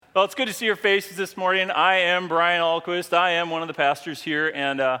Well, it's good to see your faces this morning. I am Brian Alquist. I am one of the pastors here,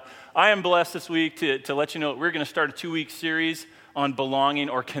 and I am blessed this week to let you know that we're going to start a 2-week series on belonging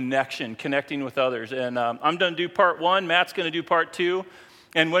or connecting with others. And I'm going to do part 1. Matt's going to do part 2.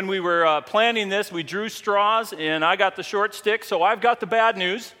 And when we were planning this, we drew straws, and I got the short stick, so I've got the bad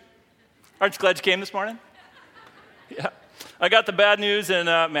news. Aren't you glad you came this morning? Yeah. I got the bad news, and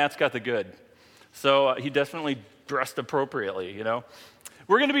Matt's got the good. So he definitely dressed appropriately, you know.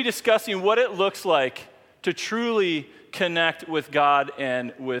 We're going to be discussing what it looks like to truly connect with God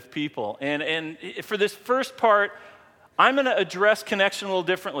and with people. And for this first part, I'm going to address connection a little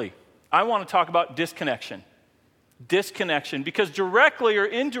differently. I want to talk about disconnection. Disconnection, because directly or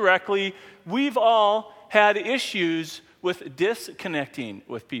indirectly, we've all had issues with disconnecting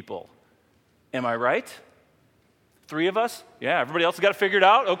with people. Am I right? 3 of us? Yeah, everybody else has got it figured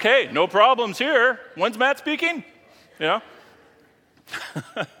out? Okay, no problems here. When's Matt speaking? You know?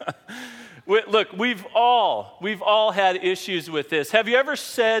 Look, we've all had issues with this. Have you ever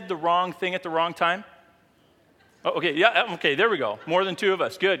said the wrong thing at the wrong time? Oh, okay, yeah, okay, there we go. More than 2 of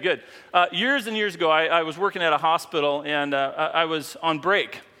us. Good. Years and years ago, I was working at a hospital, and I was on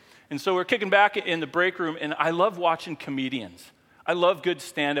break. And so we're kicking back in the break room, and I love watching comedians. I love good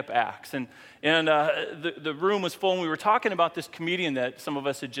stand-up acts. And the room was full, and we were talking about this comedian that some of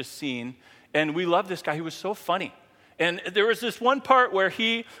us had just seen, and we loved this guy. He was so funny. And there was this one part where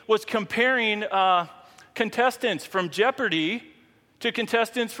he was comparing contestants from Jeopardy to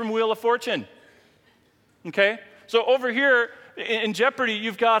contestants from Wheel of Fortune. Okay? So over here in Jeopardy,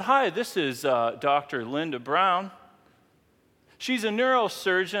 you've got, hi, this is Dr. Linda Brown. She's a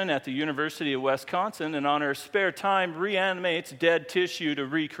neurosurgeon at the University of Wisconsin, and on her spare time reanimates dead tissue to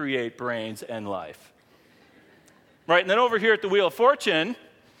recreate brains and life. Right? And then over here at the Wheel of Fortune,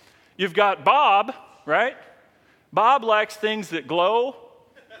 you've got Bob, right? Bob likes things that glow,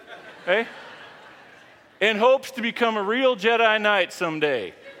 okay? And hopes to become a real Jedi Knight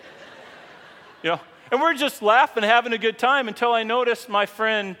someday. You know, and we're just laughing, having a good time until I noticed my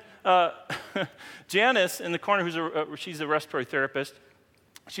friend Janice in the corner, she's a respiratory therapist.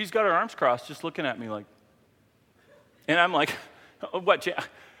 She's got her arms crossed, just looking at me like, and I'm like, what?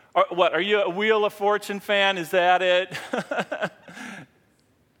 Are you a Wheel of Fortune fan? Is that it?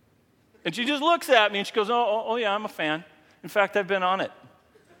 And she just looks at me and she goes, oh yeah, I'm a fan. In fact, I've been on it.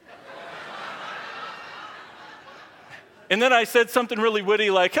 And then I said something really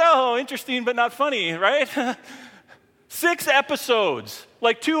witty like, oh, interesting but not funny, right? 6 episodes,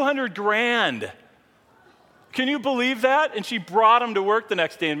 like $200,000. Can you believe that? And she brought him to work the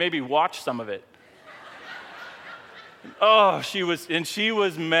next day and maybe watched some of it. Oh, she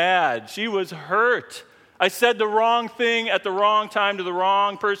was mad. She was hurt. I said the wrong thing at the wrong time to the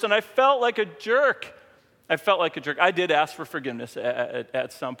wrong person. I felt like a jerk. I did ask for forgiveness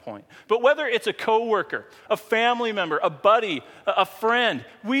at some point. But whether it's a coworker, a family member, a buddy, a friend,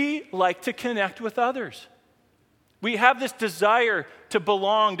 we like to connect with others. We have this desire to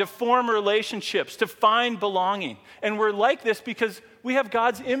belong, to form relationships, to find belonging. And we're like this because we have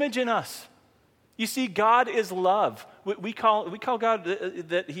God's image in us. You see, God is love. We call God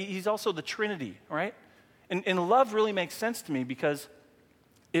that He's also the Trinity, right? And love really makes sense to me because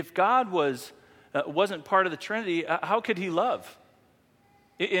if God wasn't part of the Trinity, how could He love?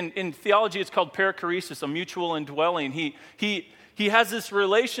 In theology, it's called perichoresis, a mutual indwelling. He has this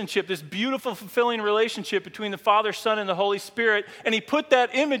relationship, this beautiful, fulfilling relationship between the Father, Son, and the Holy Spirit, and He put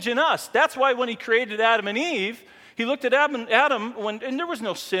that image in us. That's why when He created Adam and Eve, He looked at Adam and there was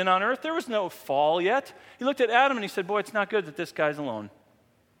no sin on earth, there was no fall yet. He looked at Adam and He said, boy, it's not good that this guy's alone.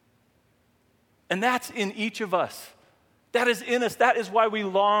 And that's in each of us. That is in us. That is why we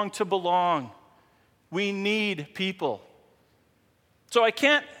long to belong. We need people. So I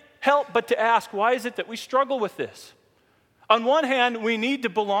can't help but to ask, why is it that we struggle with this? On one hand, we need to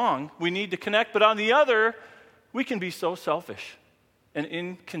belong. We need to connect. But on the other, we can be so selfish and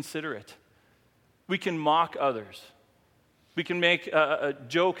inconsiderate. We can mock others. We can make a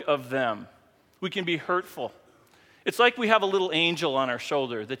joke of them. We can be hurtful. It's like we have a little angel on our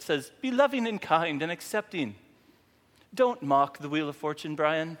shoulder that says, be loving and kind and accepting. Don't mock the Wheel of Fortune,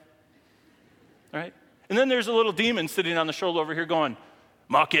 Brian. Right? And then there's a little demon sitting on the shoulder over here going,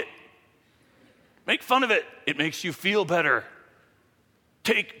 mock it. Make fun of it. It makes you feel better.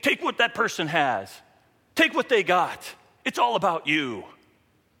 Take what that person has. Take what they got. It's all about you.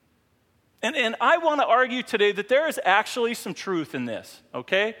 And I want to argue today that there is actually some truth in this,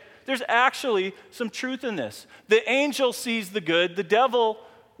 okay? There's actually some truth in this. The angel sees the good. The devil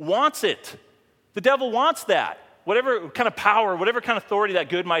wants it. The devil wants that. Whatever kind of power, whatever kind of authority that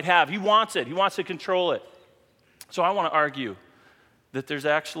good might have, he wants it. He wants to control it. So I want to argue that there's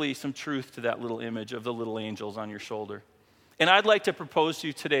actually some truth to that little image of the little angels on your shoulder. And I'd like to propose to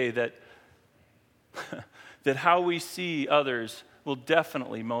you today that, that how we see others will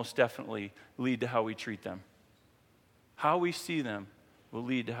definitely, most definitely, lead to how we treat them. How we see them will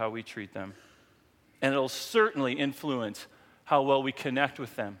lead to how we treat them. And it'll certainly influence how well we connect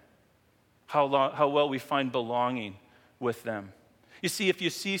with them, how well we find belonging with them. You see, if you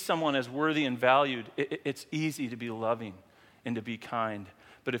see someone as worthy and valued, it's easy to be loving and to be kind.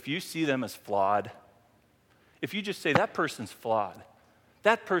 But if you see them as flawed, if you just say, that person's flawed,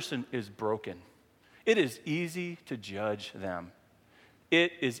 that person is broken, it is easy to judge them.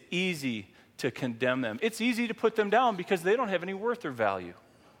 It is easy to condemn them. It's easy to put them down because they don't have any worth or value.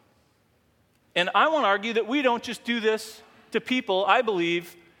 And I want to argue that we don't just do this to people. I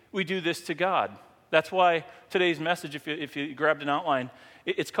believe we do this to God. That's why today's message, if you grabbed an outline,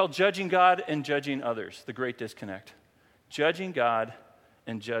 it's called Judging God and Judging Others, the Great Disconnect. Judging God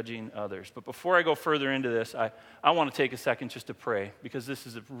and judging others. But before I go further into this, I want to take a second just to pray, because this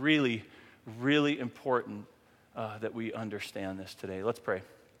is really, really important that we understand this today. Let's pray.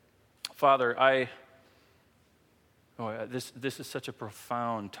 Father, this is such a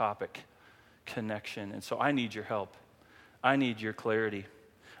profound topic, connection, and so I need your help. I need your clarity.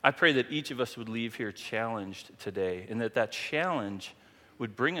 I pray that each of us would leave here challenged today, and that challenge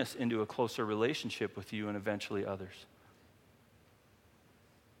would bring us into a closer relationship with you and eventually others.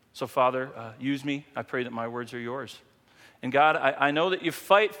 So, Father, use me. I pray that my words are yours. And God, I know that you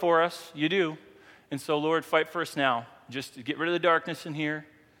fight for us. You do. And so, Lord, fight for us now. Just get rid of the darkness in here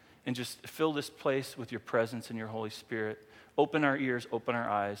and just fill this place with your presence and your Holy Spirit. Open our ears, open our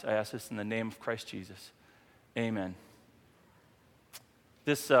eyes. I ask this in the name of Christ Jesus. Amen.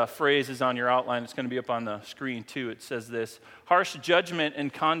 This phrase is on your outline. It's going to be up on the screen too. It says this: harsh judgment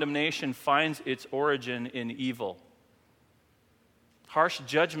and condemnation finds its origin in evil. Harsh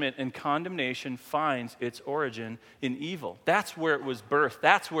judgment and condemnation finds its origin in evil. That's where it was birthed.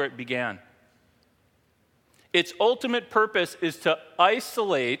 That's where it began. Its ultimate purpose is to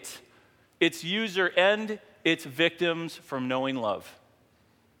isolate its user and its victims from knowing love.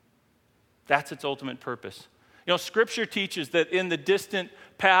 That's its ultimate purpose. You know, Scripture teaches that in the distant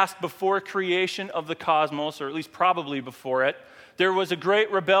past, before creation of the cosmos, or at least probably before it, there was a great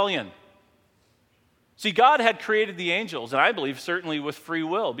rebellion. See, God had created the angels, and I believe certainly with free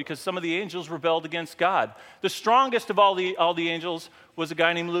will, because some of the angels rebelled against God. The strongest of all the angels was a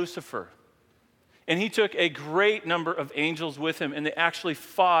guy named Lucifer. And he took a great number of angels with him, and they actually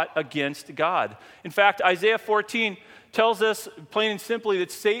fought against God. In fact, Isaiah 14 tells us plain and simply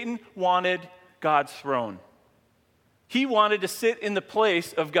that Satan wanted God's throne. He wanted to sit in the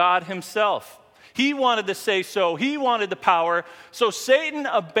place of God himself. He wanted to say so. He wanted the power. So Satan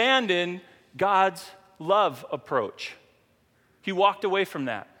abandoned God's love approach. He walked away from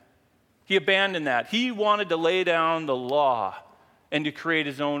that. He abandoned that. He wanted to lay down the law and to create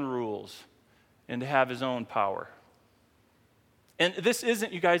his own rules and to have his own power. And this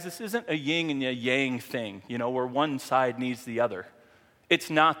isn't, you guys, this isn't a yin and a yang thing, you know, where one side needs the other. It's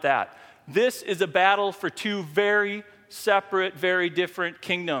not that. This is a battle for two very separate, very different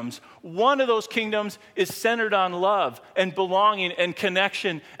kingdoms. One of those kingdoms is centered on love and belonging and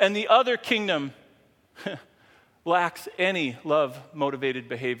connection, and the other kingdom lacks any love-motivated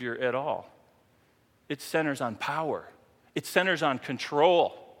behavior at all. It centers on power. It centers on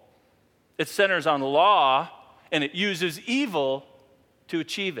control. It centers on law, and it uses evil to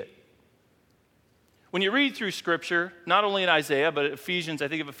achieve it. When you read through Scripture, not only in Isaiah, but Ephesians, I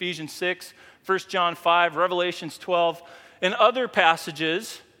think of Ephesians 6, 1 John 5, Revelations 12, and other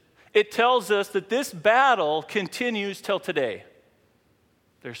passages, it tells us that this battle continues till today.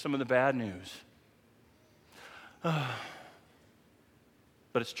 There's some of the bad news. But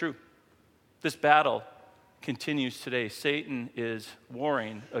it's true. This battle continues today. Satan is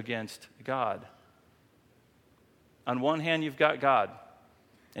warring against God. On one hand, you've got God,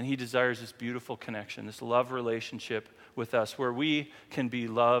 and he desires this beautiful connection, this love relationship with us, where we can be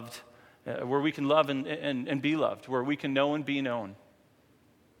loved, where we can love and be loved, where we can know and be known,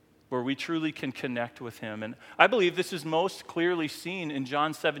 where we truly can connect with him. And I believe this is most clearly seen in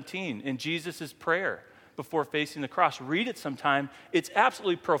John 17, in Jesus' prayer before facing the cross. Read it sometime. It's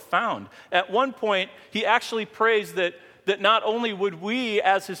absolutely profound. At one point, he actually prays that not only would we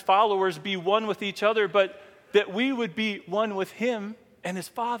as his followers be one with each other, but that we would be one with him and his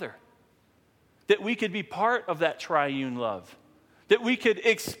Father. That we could be part of that triune love. That we could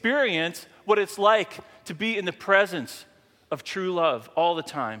experience what it's like to be in the presence of true love all the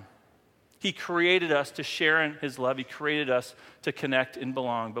time. He created us to share in his love. He created us to connect and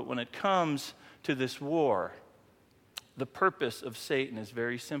belong. But when it comes to this war, The purpose of Satan is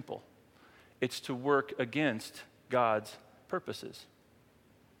very simple. It's to work against God's purposes.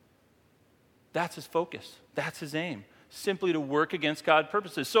 That's his focus. That's his aim. Simply to work against God's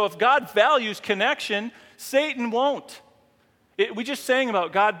purposes. So if God values connection, Satan won't. We just sang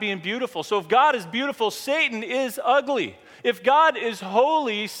about God being beautiful. So if God is beautiful, Satan is ugly. If God is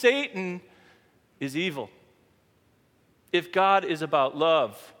holy, Satan is evil. If God is about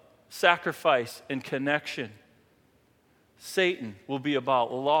love, sacrifice, and connection, Satan will be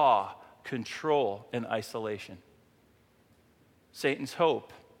about law, control, and isolation. Satan's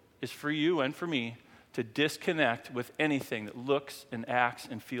hope is for you and for me to disconnect with anything that looks and acts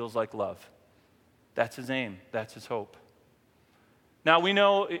and feels like love. That's his aim. That's his hope. Now, we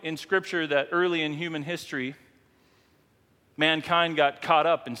know in Scripture that early in human history, mankind got caught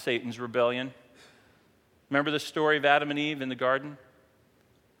up in Satan's rebellion. Remember the story of Adam and Eve in the garden?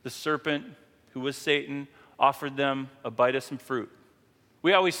 The serpent, who was Satan, offered them a bite of some fruit.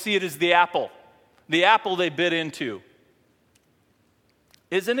 We always see it as the apple they bit into.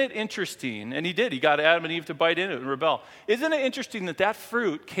 Isn't it interesting? And he did. He got Adam and Eve to bite into it and rebel. Isn't it interesting that that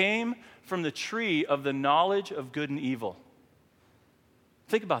fruit came from the tree of the knowledge of good and evil?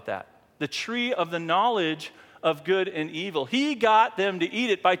 Think about that. The tree of the knowledge of good and evil. He got them to eat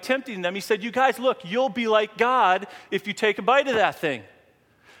it by tempting them. He said, you guys, look, you'll be like God if you take a bite of that thing.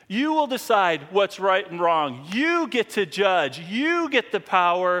 You will decide what's right and wrong. You get to judge. You get the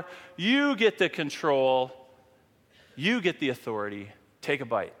power. You get the control. You get the authority. Take a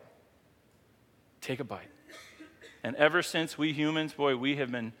bite. Take a bite. And ever since we humans, we have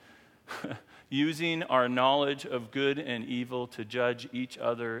been using our knowledge of good and evil to judge each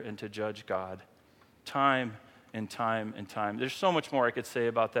other and to judge God. Time and time and time. There's so much more I could say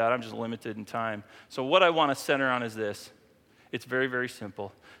about that. I'm just limited in time. So what I want to center on is this. It's very, very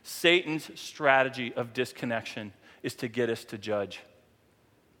simple. Satan's strategy of disconnection is to get us to judge,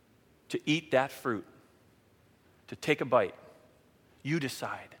 to eat that fruit, to take a bite. You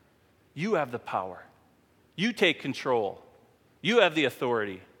decide. You have the power. You take control. You have the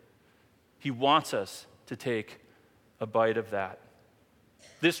authority. He wants us to take a bite of that.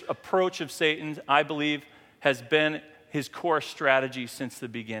 This approach of Satan, I believe, has been his core strategy since the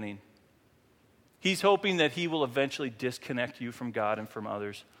beginning. He's hoping that he will eventually disconnect you from God and from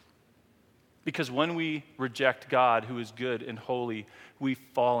others. Because when we reject God, who is good and holy, we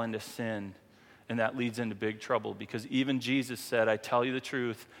fall into sin. And that leads into big trouble. Because even Jesus said, I tell you the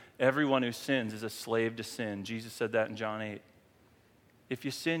truth, everyone who sins is a slave to sin. Jesus said that in John 8. If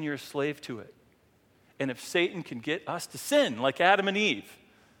you sin, you're a slave to it. And if Satan can get us to sin, like Adam and Eve,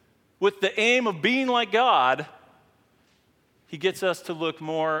 with the aim of being like God, he gets us to look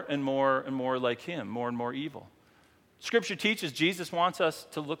more and more and more like him, more and more evil. Scripture teaches Jesus wants us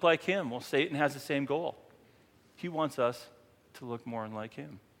to look like him. Well, Satan has the same goal. He wants us to look more and like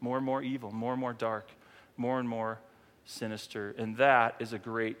him, more and more evil, more and more dark, more and more sinister. And that is a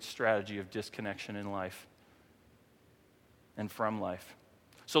great strategy of disconnection in life and from life.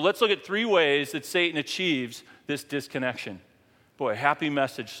 So let's look at 3 ways that Satan achieves this disconnection. Boy, happy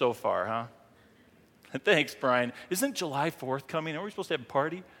message so far, huh? Thanks, Brian. Isn't July 4th coming? Are we supposed to have a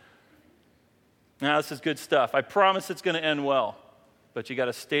party? Now, this is good stuff. I promise it's going to end well, but you got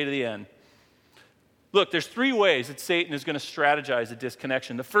to stay to the end. Look, there's 3 ways that Satan is going to strategize a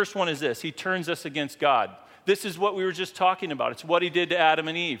disconnection. The first one is this. He turns us against God. This is what we were just talking about. It's what he did to Adam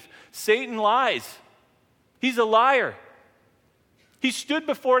and Eve. Satan lies. He's a liar. He stood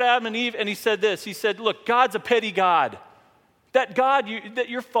before Adam and Eve and he said this. He said, look, God's a petty God. That God that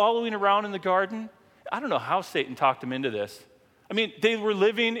you're following around in the garden, I don't know how Satan talked him into this. I mean, they were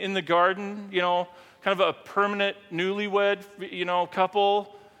living in the garden, kind of a permanent newlywed,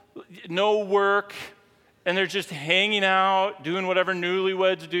 couple, no work, and they're just hanging out, doing whatever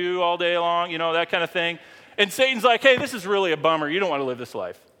newlyweds do all day long, that kind of thing. And Satan's like, hey, this is really a bummer. You don't want to live this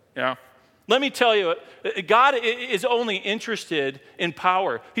life, Let me tell you, God is only interested in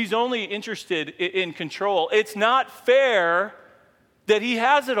power. He's only interested in control. It's not fair that he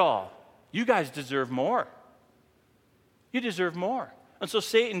has it all. You guys deserve more. You deserve more. And so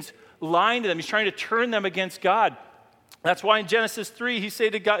Satan's lying to them. He's trying to turn them against God. That's why in Genesis 3, he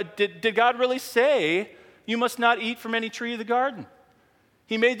said to God, did God really say, you must not eat from any tree of the garden?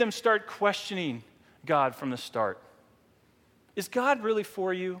 He made them start questioning God from the start. Is God really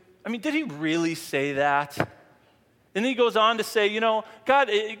for you? I mean, did he really say that? And then he goes on to say, God,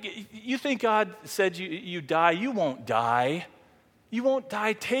 you think God said you die? You won't die. You won't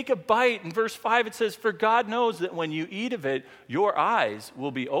die. Take a bite. In verse 5, it says, for God knows that when you eat of it, your eyes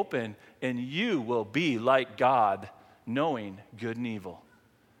will be open and you will be like God, knowing good and evil.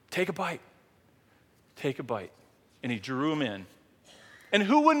 Take a bite. Take a bite. and he drew them in. And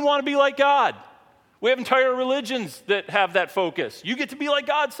who wouldn't want to be like God? We have entire religions that have that focus. You get to be like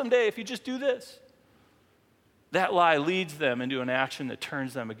God someday if you just do this. That lie leads them into an action that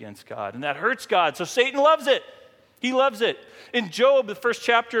turns them against God, and that hurts God. So Satan loves it. He loves it. In Job, the first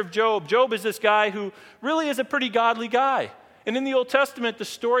chapter of Job, Job is this guy who really is a pretty godly guy. And in the Old Testament, the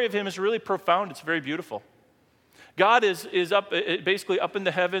story of him is really profound. It's very beautiful. God is up, basically up in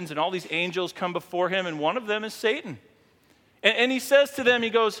the heavens, and all these angels come before him, and one of them is Satan. And he says to them, he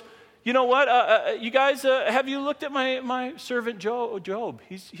goes, you know what, you guys, have you looked at my servant Job?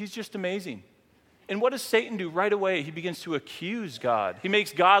 He's just amazing. And what does Satan do right away? He begins to accuse God. He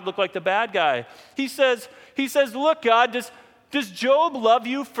makes God look like the bad guy. He says, look, God, does Job love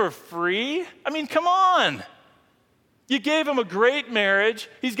you for free? I mean, come on. You gave him a great marriage.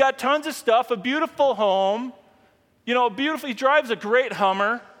 He's got tons of stuff, a beautiful home. You know, he drives a great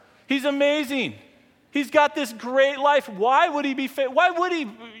Hummer. He's amazing. He's got this great life. Why wouldn't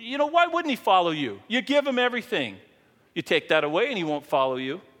he follow you? You give him everything. You take that away and he won't follow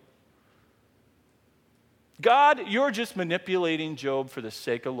you. God, you're just manipulating Job for the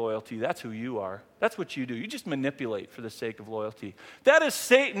sake of loyalty. That's who you are. That's what you do. You just manipulate for the sake of loyalty. That is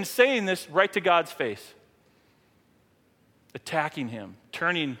Satan saying this right to God's face. Attacking him,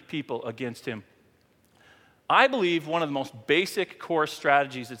 turning people against him. I believe one of the most basic core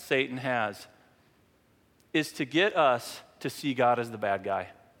strategies that Satan has is to get us to see God as the bad guy.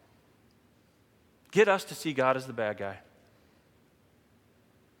 Get us to see God as the bad guy.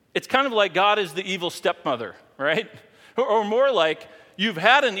 It's kind of like God is the evil stepmother, right? Or more like you've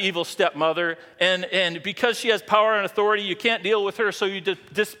had an evil stepmother, and because she has power and authority, you can't deal with her, so you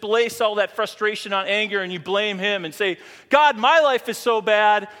displace all that frustration on anger, and you blame him and say, God, my life is so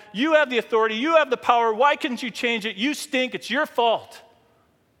bad. You have the authority. You have the power. Why couldn't you change it? You stink. It's your fault.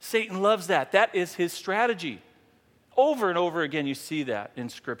 Satan loves that. That is his strategy. Over and over again, you see that in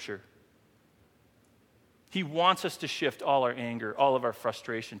Scripture. He wants us to shift all our anger, all of our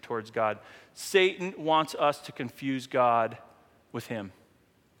frustration towards God. Satan wants us to confuse God with him.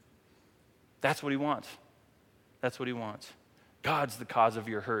 That's what he wants. That's what he wants. God's the cause of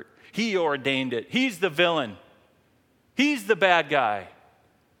your hurt. He ordained it. He's the villain. He's the bad guy.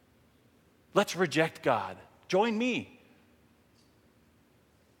 Let's reject God. Join me.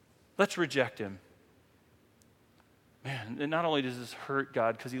 Let's reject him. Man, and not only does this hurt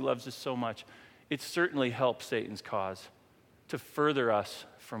God because he loves us so much, it certainly helps Satan's cause to further us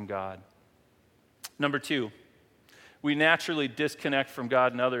from God. Number 2, we naturally disconnect from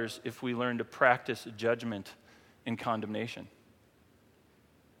God and others if we learn to practice judgment and condemnation.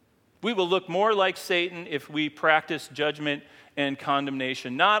 We will look more like Satan if we practice judgment and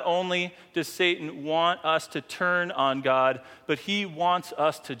condemnation. Not only does Satan want us to turn on God, but he wants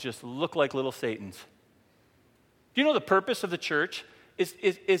us to just look like little Satans. Do you know the purpose of the church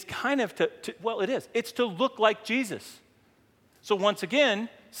is kind of it is. It's to look like Jesus. So once again,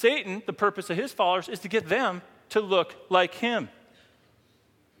 Satan, the purpose of his followers is to get them to look like him,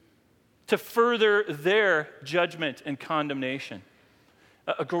 to further their judgment and condemnation.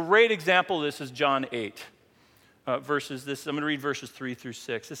 A great example of this is John 8, I'm going to read verses 3 through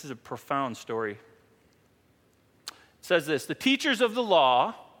 6. This is a profound story. It says this, the teachers of the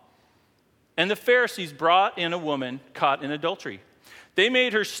law and the Pharisees brought in a woman caught in adultery. They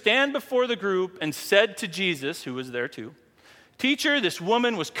made her stand before the group and said to Jesus, who was there too, Teacher, this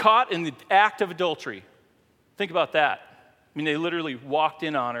woman was caught in the act of adultery. Think about that. I mean, they literally walked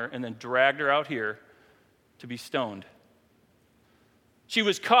in on her and then dragged her out here to be stoned. She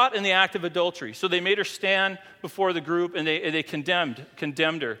was caught in the act of adultery, so they made her stand before the group and they condemned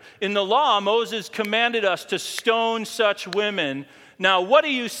her. In the law, Moses commanded us to stone such women. Now, what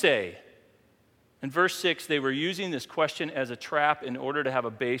do you say? In verse 6, they were using this question as a trap in order to have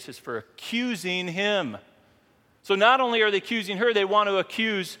a basis for accusing him. So not only are they accusing her, they want to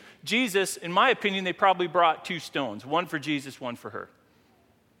accuse Jesus. In my opinion, they probably brought 2 stones, one for Jesus, one for her.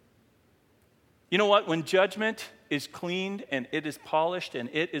 You know what? When judgment is cleaned and it is polished and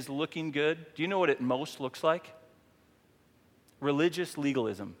it is looking good, do you know what it most looks like? Religious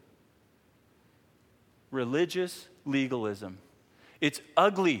legalism. Religious legalism. It's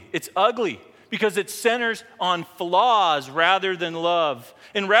ugly. It's ugly because it centers on flaws rather than love.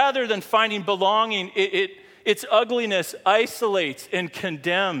 And rather than finding belonging, its ugliness isolates and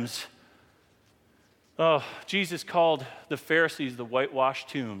condemns. Oh, Jesus called the Pharisees the whitewashed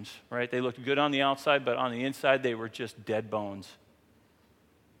tombs, right? They looked good on the outside, but on the inside they were just dead bones,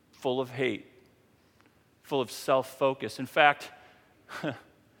 full of hate, full of self-focus. In fact,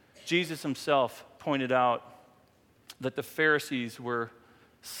 Jesus himself pointed out that the Pharisees were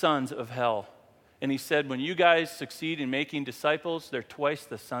sons of hell. And he said, when you guys succeed in making disciples, they're twice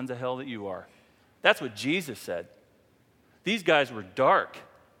the sons of hell that you are. That's what Jesus said. These guys were dark.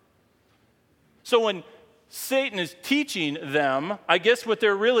 So when Satan is teaching them, I guess what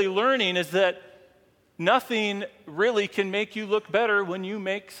they're really learning is that nothing really can make you look better when you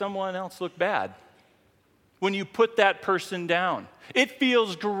make someone else look bad, when you put that person down. It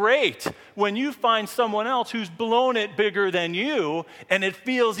feels great when you find someone else who's blown it bigger than you, and it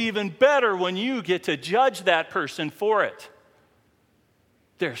feels even better when you get to judge that person for it.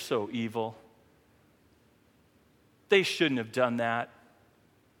 They're so evil. They shouldn't have done that.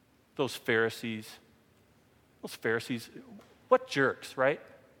 Those Pharisees, what jerks, right?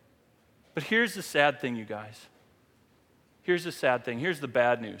 But here's the sad thing, you guys. Here's the sad thing. Here's the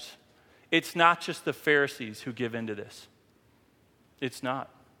bad news. It's not just the Pharisees who give into this. It's not.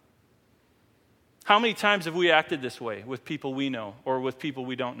 How many times have we acted this way with people we know or with people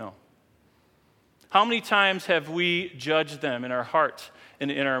we don't know? How many times have we judged them in our hearts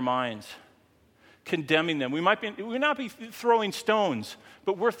and in our minds, condemning them? We might not be throwing stones,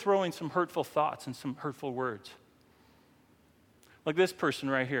 but we're throwing some hurtful thoughts and some hurtful words. Like this person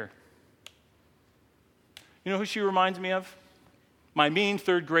right here. You know who she reminds me of? My mean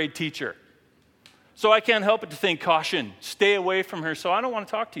third grade teacher. So I can't help but to think, caution, stay away from her, so I don't want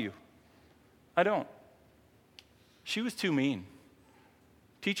to talk to you. I don't. She was too mean.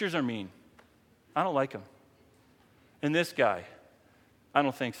 Teachers are mean. I don't like them. And this guy, I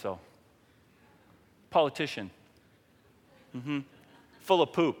don't think so. Politician. Full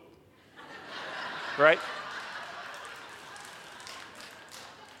of poop. Right?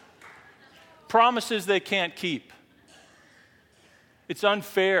 Promises they can't keep. It's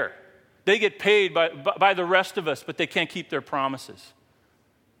unfair. They get paid by the rest of us, but they can't keep their promises.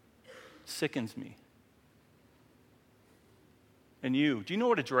 Sickens me. And you, do you know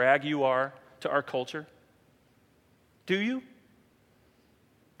what a drag you are to our culture? Do you?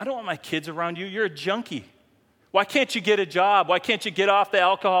 I don't want my kids around you. You're a junkie. Why can't you get a job? Why can't you get off the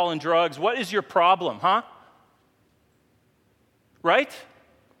alcohol and drugs? What is your problem, huh? Right?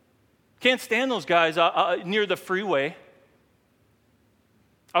 Can't stand those guys near the freeway.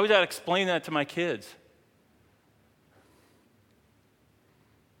 I always had to explain that to my kids.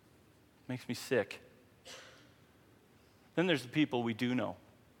 Makes me sick. Then there's the people we do know.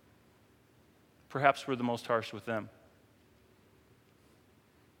 Perhaps we're the most harsh with them.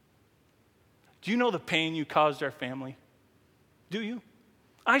 Do you know the pain you caused our family? Do you?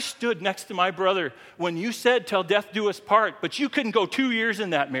 I stood next to my brother when you said, till death do us part, but you couldn't go 2 years in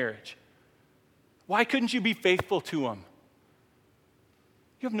that marriage. Why couldn't you be faithful to him?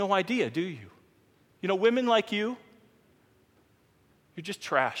 You have no idea, do you? You know, women like you, you're just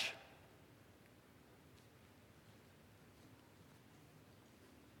trash.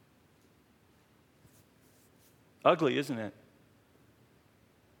 Ugly, isn't it?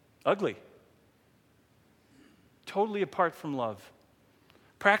 Ugly. Totally apart from love.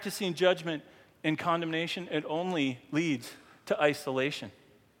 Practicing judgment and condemnation, it only leads to isolation.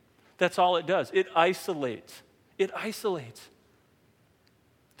 That's all it does. It isolates. It isolates.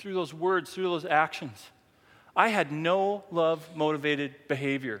 Through those words, through those actions. I had no love-motivated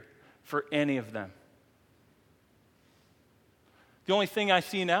behavior for any of them. The only thing I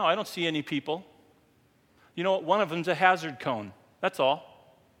see now, I don't see any people. You know what? One of them's a hazard cone. That's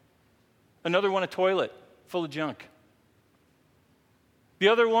all. Another one, a toilet full of junk. The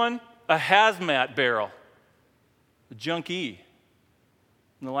other one, a hazmat barrel, a junkie.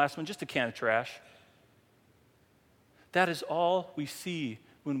 And the last one, just a can of trash. That is all we see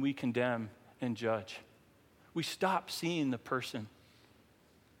when we condemn and judge. We stop seeing the person.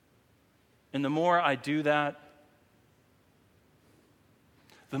 And the more I do that,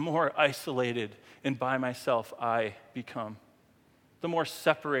 the more isolated and by myself I become. The more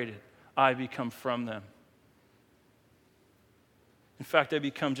separated I become from them. In fact, I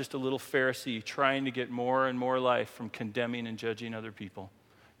become just a little Pharisee trying to get more and more life from condemning and judging other people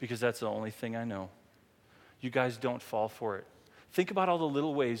because that's the only thing I know. You guys don't fall for it. Think about all the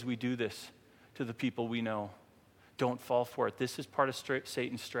little ways we do this to the people we know. Don't fall for it. This is part of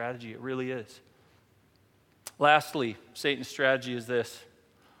Satan's strategy. It really is. Lastly, Satan's strategy is this.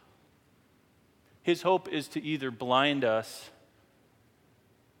 His hope is to either blind us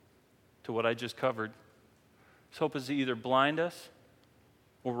to what I just covered. His hope is to either blind us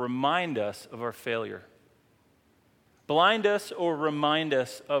or remind us of our failure. Blind us or remind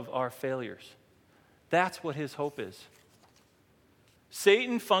us of our failures. That's what his hope is.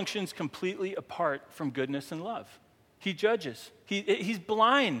 Satan functions completely apart from goodness and love. He judges. He's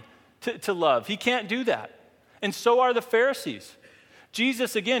blind to love. He can't do that. And so are the Pharisees.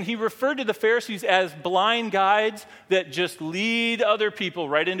 Jesus, again, he referred to the Pharisees as blind guides that just lead other people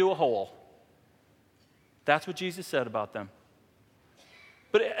right into a hole. That's what Jesus said about them.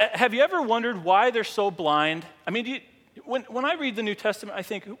 But have you ever wondered why they're so blind? I mean, when I read the New Testament, I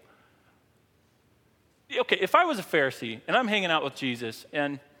think, okay, if I was a Pharisee and I'm hanging out with Jesus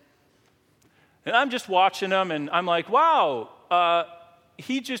and I'm just watching him and I'm like, wow,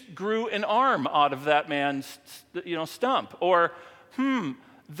 he just grew an arm out of that man's stump. Or,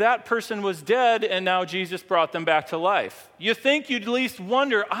 that person was dead and now Jesus brought them back to life. You think you'd at least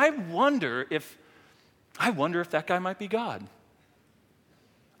wonder, I wonder if that guy might be God.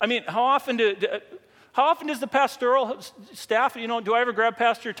 I mean, how often does the pastoral staff, do I ever grab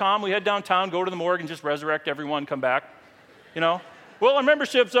Pastor Tom? We head downtown, go to the morgue, and just resurrect everyone, come back? Well, our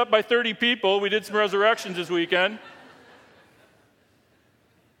membership's up by 30 people. We did some resurrections this weekend.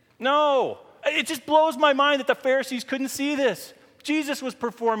 No. It just blows my mind that the Pharisees couldn't see this. Jesus was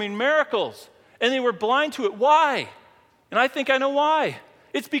performing miracles, and they were blind to it. Why? And I think I know why.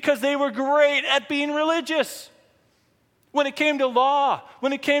 It's because they were great at being religious. When it came to law,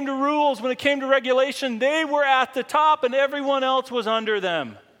 when it came to rules, when it came to regulation, they were at the top and everyone else was under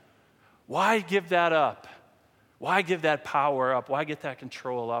them. Why give that up? Why give that power up? Why get that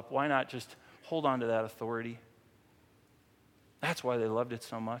control up? Why not just hold on to that authority? That's why they loved it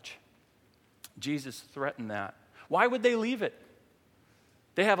so much. Jesus threatened that. Why would they leave it?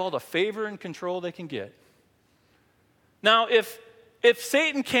 They have all the favor and control they can get. Now, if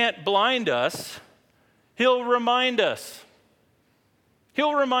Satan can't blind us, he'll remind us.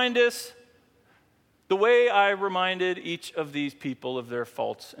 He'll remind us the way I reminded each of these people of their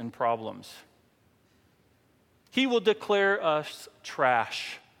faults and problems. He will declare us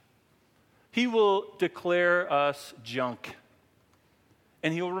trash. He will declare us junk.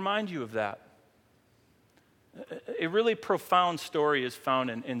 And he'll remind you of that. A really profound story is found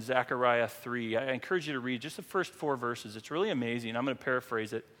in Zechariah 3. I encourage you to read just the first 4 verses. It's really amazing. I'm going to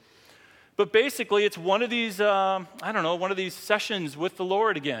paraphrase it. But basically, it's one of these, one of these sessions with the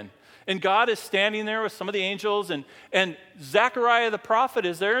Lord again. And God is standing there with some of the angels, and Zechariah the prophet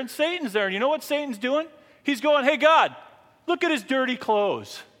is there, and Satan's there. And you know what Satan's doing? He's going, hey, God, look at his dirty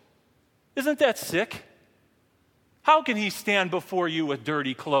clothes. Isn't that sick? How can he stand before you with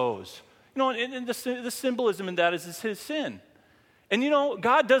dirty clothes? And the symbolism in that is his sin. And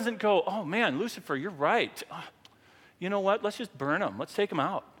God doesn't go, oh man, Lucifer, you're right. You know what? Let's just burn him. Let's take him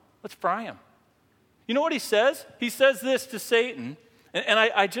out. Let's fry him. You know what he says? He says this to Satan, and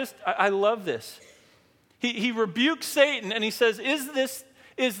I love this. He rebukes Satan, and he says,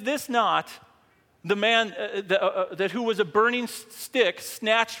 is this not the man that who was a burning stick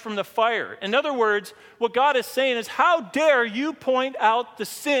snatched from the fire? In other words, what God is saying is, how dare you point out the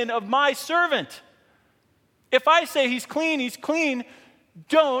sin of my servant? If I say he's clean,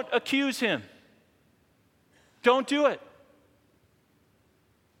 don't accuse him. Don't do it.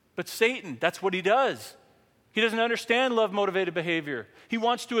 But Satan, that's what he does. He doesn't understand love-motivated behavior. He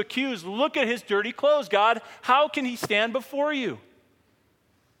wants to accuse. Look at his dirty clothes, God. How can he stand before you?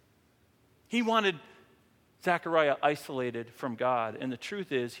 He wanted Zechariah isolated from God. And the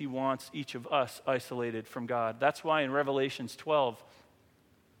truth is, he wants each of us isolated from God. That's why in Revelations 12,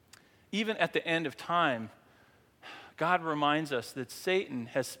 even at the end of time, God reminds us that Satan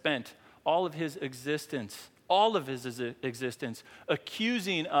has spent all of his existence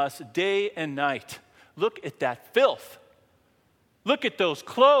accusing us day and night. Look at that filth. Look at those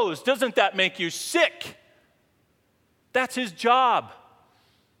clothes. Doesn't that make you sick? That's his job.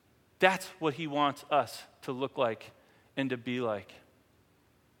 That's what he wants us to look like and to be like.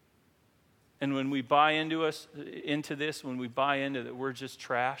 And when we buy into this, when we buy into that we're just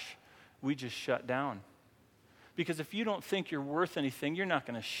trash, we just shut down. Because if you don't think you're worth anything, you're not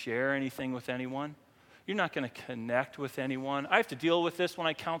going to share anything with anyone. You're not going to connect with anyone. I have to deal with this when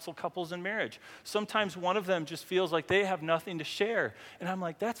I counsel couples in marriage. Sometimes one of them just feels like they have nothing to share. And I'm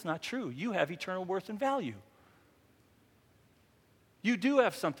like, that's not true. You have eternal worth and value. You do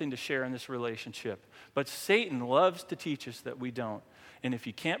have something to share in this relationship. But Satan loves to teach us that we don't. And if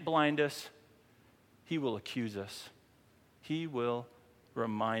he can't blind us, he will accuse us. He will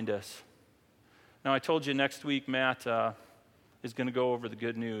remind us. Now, I told you next week, Matt is going to go over the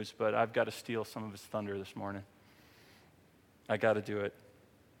good news, but I've got to steal some of his thunder this morning. I got to do it.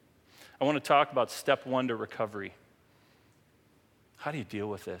 I want to talk about step 1 to recovery. How do you deal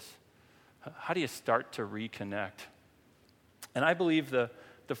with this? How do you start to reconnect? And I believe the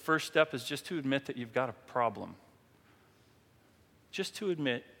first step is just to admit that you've got a problem. Just to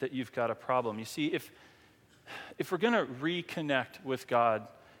admit that you've got a problem. You see, if we're going to reconnect with God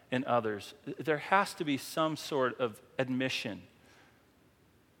and others, there has to be some sort of admission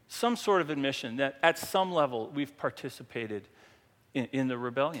some sort of admission that at some level we've participated in the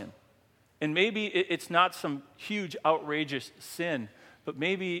rebellion. And maybe it's not some huge, outrageous sin, but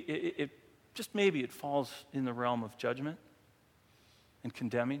maybe it falls in the realm of judgment and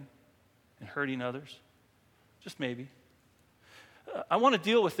condemning and hurting others. Just maybe. I want to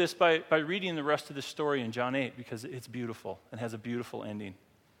deal with this by reading the rest of the story in John 8 because it's beautiful and has a beautiful ending.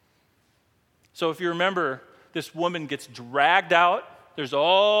 So if you remember, this woman gets dragged out. There's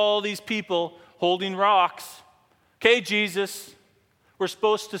all these people holding rocks. Okay, Jesus, we're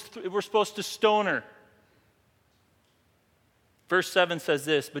supposed to stone her. Verse 7 says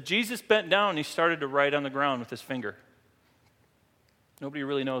this, but Jesus bent down and he started to write on the ground with his finger. Nobody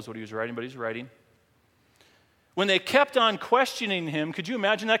really knows what he was writing, but he's writing. When they kept on questioning him, could you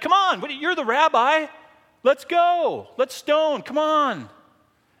imagine that? Come on, you're the rabbi. Let's go. Let's stone. Come on.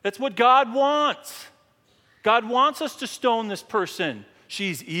 That's what God wants. God wants us to stone this person.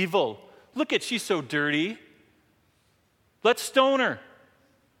 She's evil. Look at, she's so dirty. Let's stone her.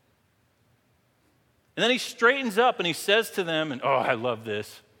 And then he straightens up and he says to them, and oh, I love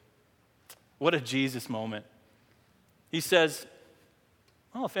this. What a Jesus moment. He says,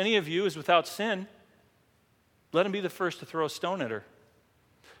 well, if any of you is without sin, let him be the first to throw a stone at her.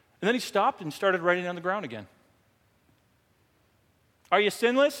 And then he stopped and started writing on the ground again. Are you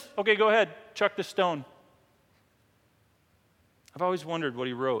sinless? Okay, go ahead. Chuck the stone. I've always wondered what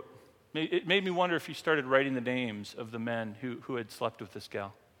he wrote. It made me wonder if he started writing the names of the men who had slept with this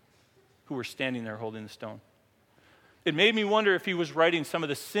gal, who were standing there holding the stone. It made me wonder if he was writing some of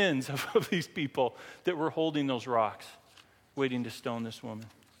the sins of these people that were holding those rocks, waiting to stone this woman.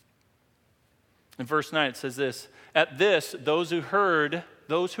 In verse 9 it says this, at this, those who heard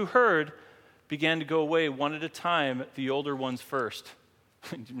began to go away one at a time, the older ones first.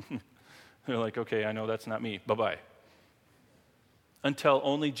 They're like, okay, I know that's not me. Bye-bye. Until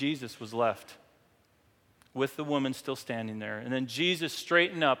only Jesus was left with the woman still standing there. And then Jesus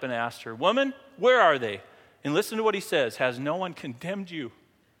straightened up and asked her, woman, where are they? And listen to what he says, has no one condemned you?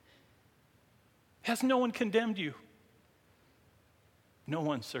 Has no one condemned you? No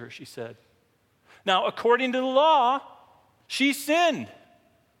one, sir, she said. Now, according to the law, she sinned.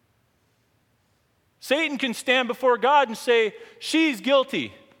 Satan can stand before God and say, she's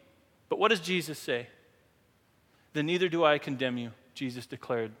guilty. But what does Jesus say? Then neither do I condemn you, Jesus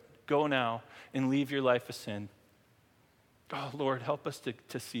declared. Go now and leave your life of sin. Oh, Lord, help us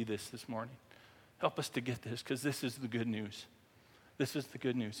to see this morning. Help us to get this, because this is the good news. This is the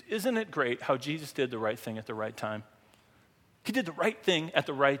good news. Isn't it great how Jesus did the right thing at the right time? He did the right thing at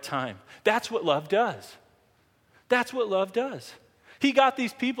the right time. That's what love does. That's what love does. He got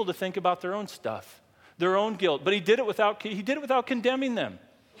these people to think about their own stuff, their own guilt, but he did it without condemning them.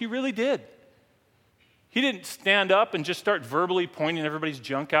 He really did. He didn't stand up and just start verbally pointing everybody's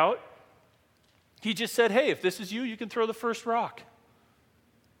junk out. He just said, hey, if this is you, you can throw the first rock.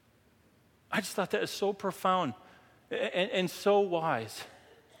 I just thought that is so profound and so wise.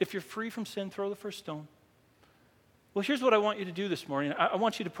 If you're free from sin, throw the first stone. Well, here's what I want you to do this morning. I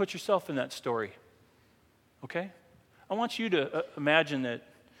want you to put yourself in that story, okay? I want you to imagine that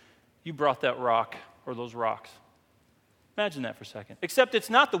you brought that rock or those rocks. Imagine that for a second. Except it's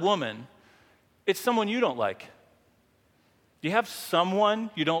not the woman. It's someone you don't like. Do you have someone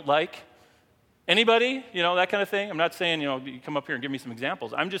you don't like? Anybody? You know, that kind of thing? I'm not saying, you come up here and give me some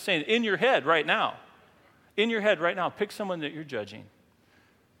examples. I'm just saying in your head right now, pick someone that you're judging,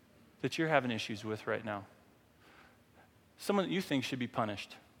 that you're having issues with right now. Someone that you think should be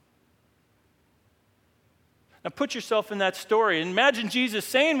punished. Now put yourself in that story and imagine Jesus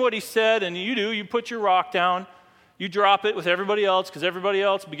saying what he said, and you put your rock down, you drop it with everybody else, because everybody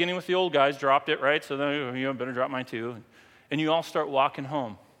else, beginning with the old guys, dropped it, right? So then you better drop mine too. And you all start walking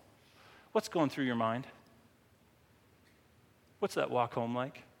home. What's going through your mind? What's that walk home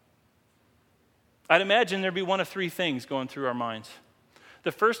like? I'd imagine there'd be one of three things going through our minds.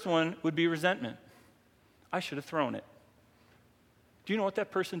 The first one would be resentment. I should have thrown it. Do you know what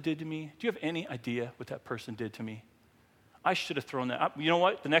that person did to me? Do you have any idea what that person did to me? I should have thrown that. You know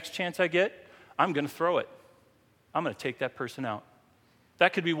what? The next chance I get, I'm going to throw it. I'm going to take that person out.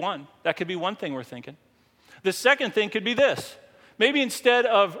 That could be one. That could be one thing we're thinking. The second thing could be this. Maybe instead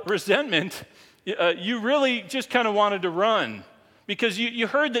of resentment, you really just kind of wanted to run because you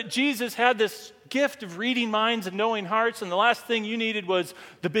heard that Jesus had this gift of reading minds and knowing hearts, and the last thing you needed was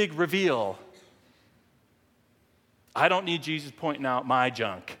the big reveal. I don't need Jesus pointing out my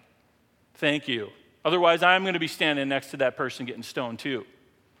junk. Thank you. Otherwise, I'm going to be standing next to that person getting stoned too.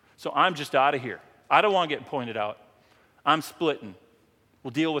 So I'm just out of here. I don't want to get pointed out. I'm splitting.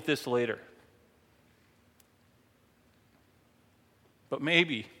 We'll deal with this later. But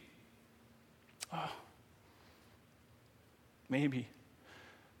maybe Oh, maybe.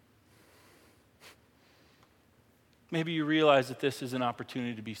 Maybe you realize that this is an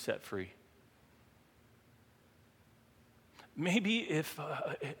opportunity to be set free. Maybe if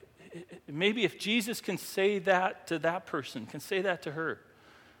Jesus can say that to that person, can say that to her,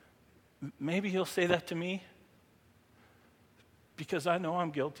 maybe he'll say that to me, because I know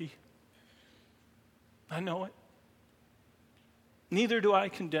I'm guilty. I know it. Neither do I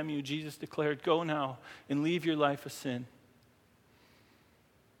condemn you, Jesus declared. Go now and leave your life of sin.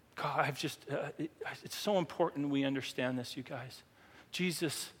 God, it's so important we understand this, you guys.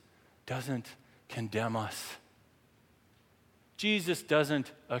 Jesus doesn't condemn us. Jesus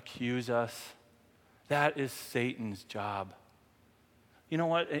doesn't accuse us. That is Satan's job. You know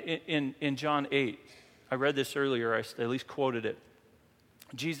what? In John 8, I read this earlier, I at least quoted it.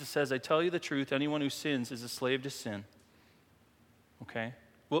 Jesus says, I tell you the truth, anyone who sins is a slave to sin. Okay?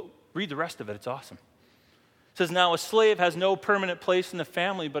 Well, read the rest of it. It's awesome. It says, now a slave has no permanent place in the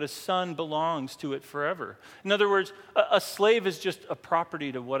family, but a son belongs to it forever. In other words, a slave is just a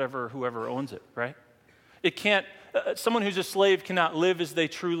property to whoever owns it, right? It can't, someone who's a slave cannot live as they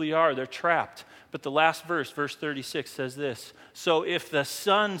truly are. They're trapped. But the last verse 36, says this, so if the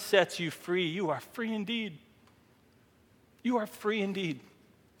Son sets you free, you are free indeed. You are free indeed.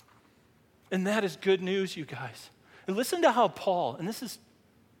 And that is good news, you guys. And listen to how Paul, and this is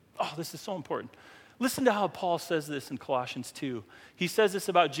so important. Listen to how Paul says this in Colossians 2. He says this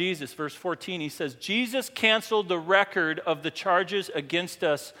about Jesus, verse 14. He says, Jesus canceled the record of the charges against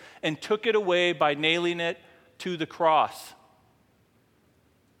us and took it away by nailing it to the cross.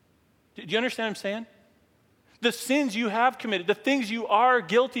 Do you understand what I'm saying? The sins you have committed, the things you are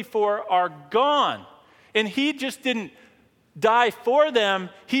guilty for are gone. And he just didn't die for them,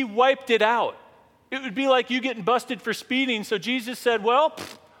 he wiped it out. It would be like you getting busted for speeding, so Jesus said, well,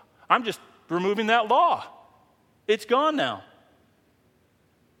 I'm just removing that law. It's gone now.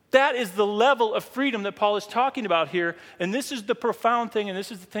 That is the level of freedom that Paul is talking about here, and this is the profound thing, and this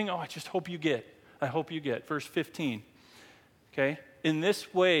is the thing, I just hope you get. I hope you get. Verse 15, okay? In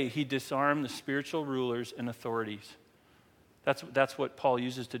this way, he disarmed the spiritual rulers and authorities. That's what Paul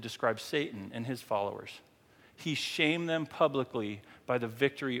uses to describe Satan and his followers. He shamed them publicly by the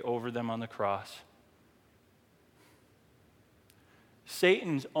victory over them on the cross.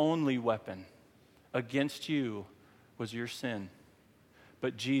 Satan's only weapon against you was your sin.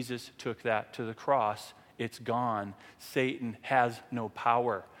 But Jesus took that to the cross. It's gone. Satan has no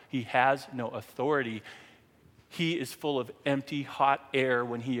power. He has no authority. He is full of empty, hot air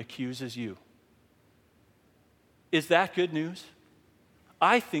when he accuses you. Is that good news?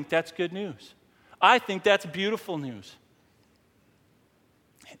 I think that's good news. I think that's beautiful news.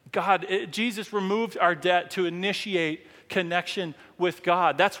 Jesus removed our debt to initiate connection with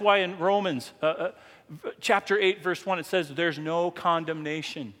God. That's why in Romans chapter 8, verse 1, it says, there's no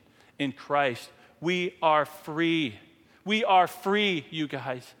condemnation in Christ. We are free. We are free, you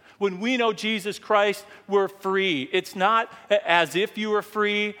guys. When we know Jesus Christ, we're free. It's not as if you were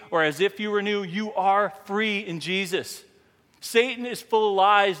free or as if you were new. You are free in Jesus. Satan is full of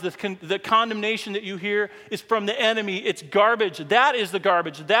lies. The condemnation that you hear is from the enemy. It's garbage. That is the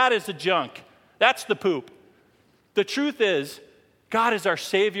garbage. That is the junk. That's the poop. The truth is, God is our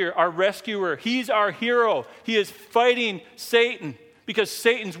Savior, our rescuer. He's our hero. He is fighting Satan because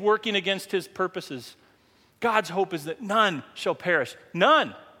Satan's working against his purposes. God's hope is that none shall perish.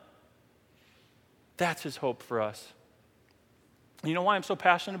 None. That's his hope for us. You know why I'm so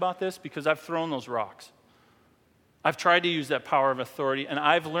passionate about this? Because I've thrown those rocks. I've tried to use that power of authority, and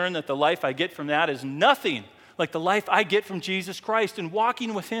I've learned that the life I get from that is nothing like the life I get from Jesus Christ and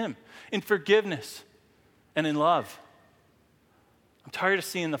walking with him in forgiveness and in love. I'm tired of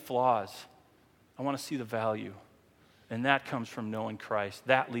seeing the flaws. I want to see the value. And that comes from knowing Christ.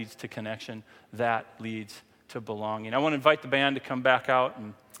 That leads to connection. That leads to belonging. I want to invite the band to come back out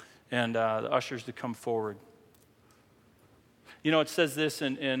and the ushers to come forward. You know, it says this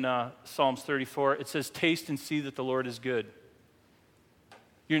in Psalms 34. It says, taste and see that the Lord is good.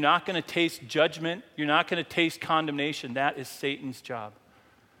 You're not going to taste judgment. You're not going to taste condemnation. That is Satan's job.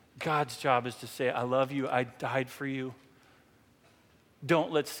 God's job is to say, I love you. I died for you.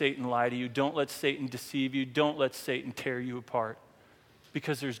 Don't let Satan lie to you. Don't let Satan deceive you. Don't let Satan tear you apart.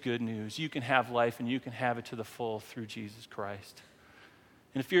 Because there's good news. You can have life and you can have it to the full through Jesus Christ.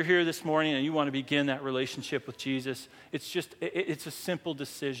 And if you're here this morning and you want to begin that relationship with Jesus, it's a simple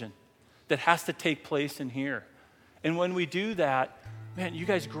decision that has to take place in here. And when we do that, man, you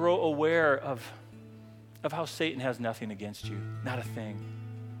guys grow aware of how Satan has nothing against you. Not a thing.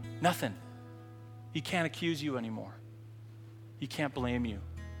 Nothing. He can't accuse you anymore. He can't blame you.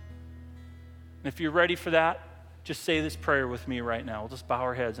 And if you're ready for that, just say this prayer with me right now. We'll just bow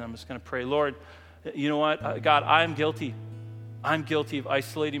our heads and I'm just going to pray. Lord, you know what? God, I'm guilty. I'm guilty of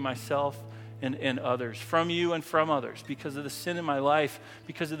isolating myself and others from you and from others because of the sin in my life,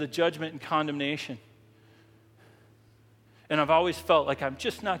 because of the judgment and condemnation. And I've always felt like I'm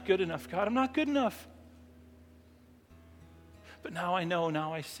just not good enough. God, I'm not good enough. But now I know,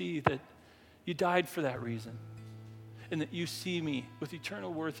 now I see that you died for that reason and that you see me with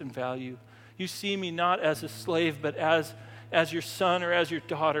eternal worth and value. You see me not as a slave, but as your son or as your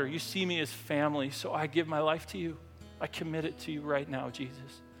daughter. You see me as family, so I give my life to you. I commit it to you right now,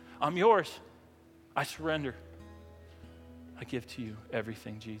 Jesus. I'm yours. I surrender. I give to you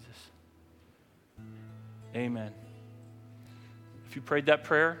everything, Jesus. Amen. If you prayed that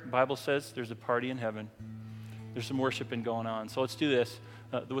prayer, the Bible says there's a party in heaven. There's some worshiping going on. So let's do this.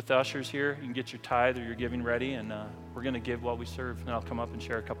 With the ushers here, you can get your tithe or your giving ready, and we're going to give while we serve. And I'll come up and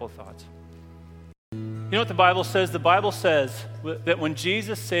share a couple of thoughts. You know what the Bible says? The Bible says that when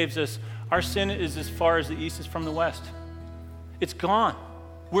Jesus saves us, our sin is as far as the east is from the west. It's gone.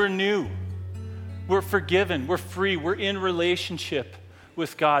 We're new. We're forgiven. We're free. We're in relationship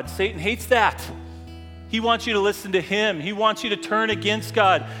with God. Satan hates that. He wants you to listen to him. He wants you to turn against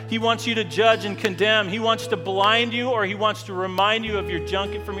God. He wants you to judge and condemn. He wants to blind you, or he wants to remind you of your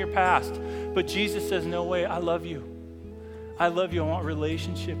junk from your past. But Jesus says, no way, I love you. I love you. I want a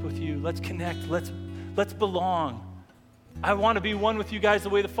relationship with you. Let's connect. Let's belong. I want to be one with you guys the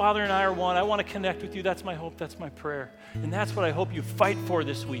way the Father and I are one. I want to connect with you. That's my hope. That's my prayer. And that's what I hope you fight for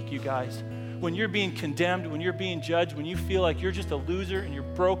this week, you guys. When you're being condemned, when you're being judged, when you feel like you're just a loser and you're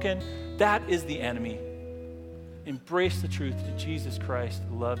broken, that is the enemy. Embrace the truth that Jesus Christ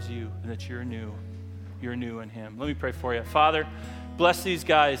loves you and that you're new. You're new in him. Let me pray for you. Father, bless these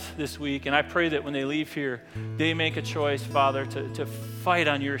guys this week, and I pray that when they leave here, they make a choice, Father, to fight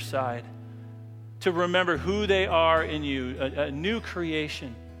on your side, to remember who they are in you, a new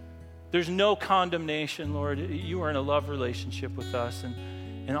creation. There's no condemnation, Lord. You are in a love relationship with us,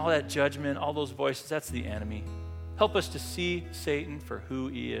 and all that judgment, all those voices, that's the enemy. Help us to see Satan for who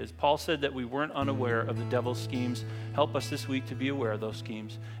he is. Paul said that we weren't unaware of the devil's schemes. Help us this week to be aware of those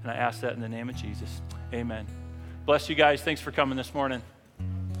schemes. And I ask that in the name of Jesus. Amen. Bless you guys. Thanks for coming this morning.